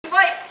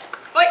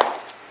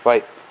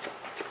Fight.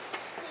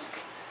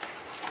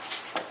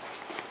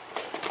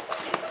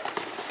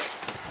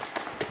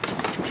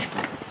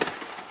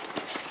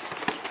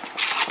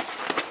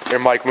 Your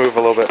mic move a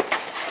little bit.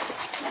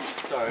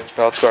 Sorry.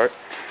 I'll start.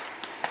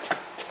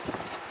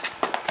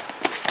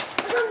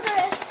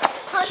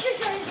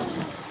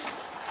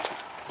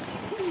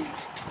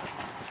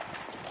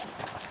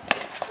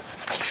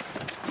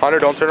 Hunter,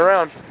 don't turn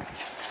around.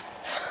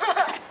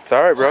 It's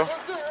alright, bro.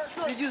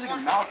 You're using a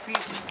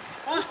mouthpiece.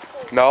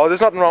 No,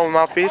 there's nothing wrong with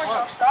mouthpiece.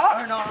 Stop.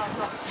 No.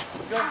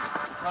 Go.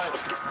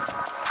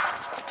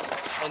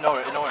 Ignore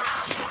it.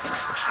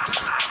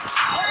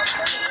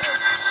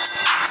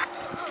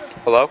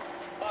 Hello?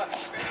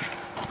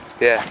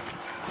 Yeah.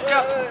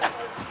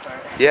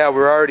 Yeah,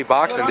 we're already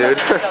boxing, dude.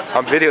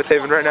 I'm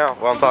videotaping right now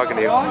while I'm talking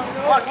to you. Come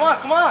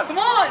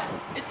on!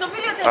 It's the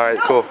videotape. Alright,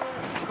 cool.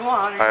 Come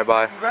on, Hunter. Alright,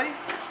 bye. You ready?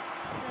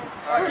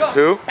 Alright, go.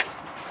 Who?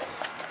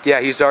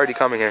 Yeah, he's already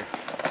coming here.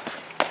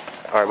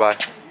 Alright, bye.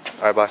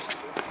 Alright, bye.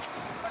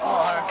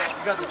 Oh, Hunter,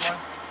 you got this one.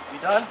 You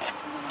done?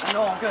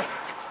 No, I'm good.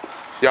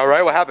 You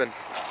alright? What happened?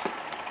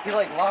 He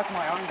like locked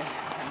my arm.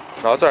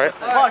 No, it's alright.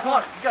 Come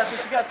on. You got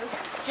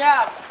this.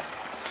 Jab.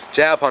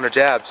 Jab, Hunter,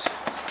 jabs.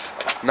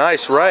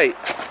 Nice, right.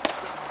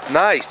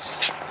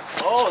 Nice.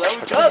 Oh, that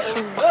was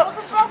good.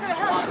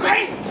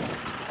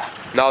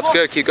 No, it's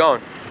good. Keep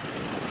going.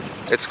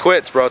 It's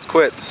quits, bro. It's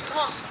quits.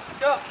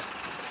 Go.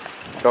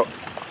 No,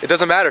 it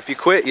doesn't matter. If you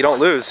quit, you don't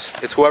lose.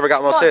 It's whoever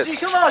got most hits.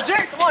 Come on,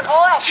 Jake. Come on,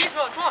 all out. Peace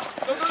mode. Come on.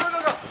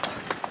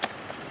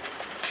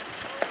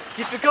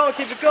 Go.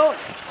 Keep it going.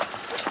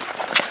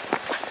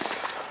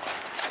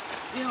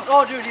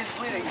 Oh, dude, he's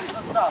bleeding.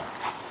 Let's stop.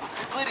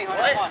 He's bleeding. Come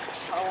on. I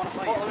don't want to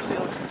fight. Let me see.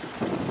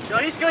 Yo,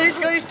 he's good.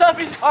 He's tough.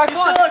 All right,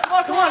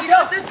 come on. You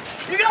got this.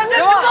 Come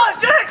on,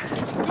 Jake.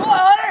 Come on,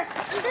 Hunter.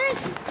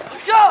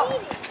 Let's go.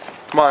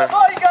 Come on.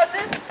 Oh, you got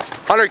this.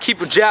 Hunter, keep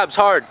your jabs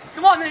hard.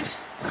 Come on, man.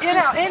 In,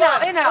 out.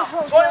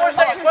 20 more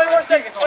seconds.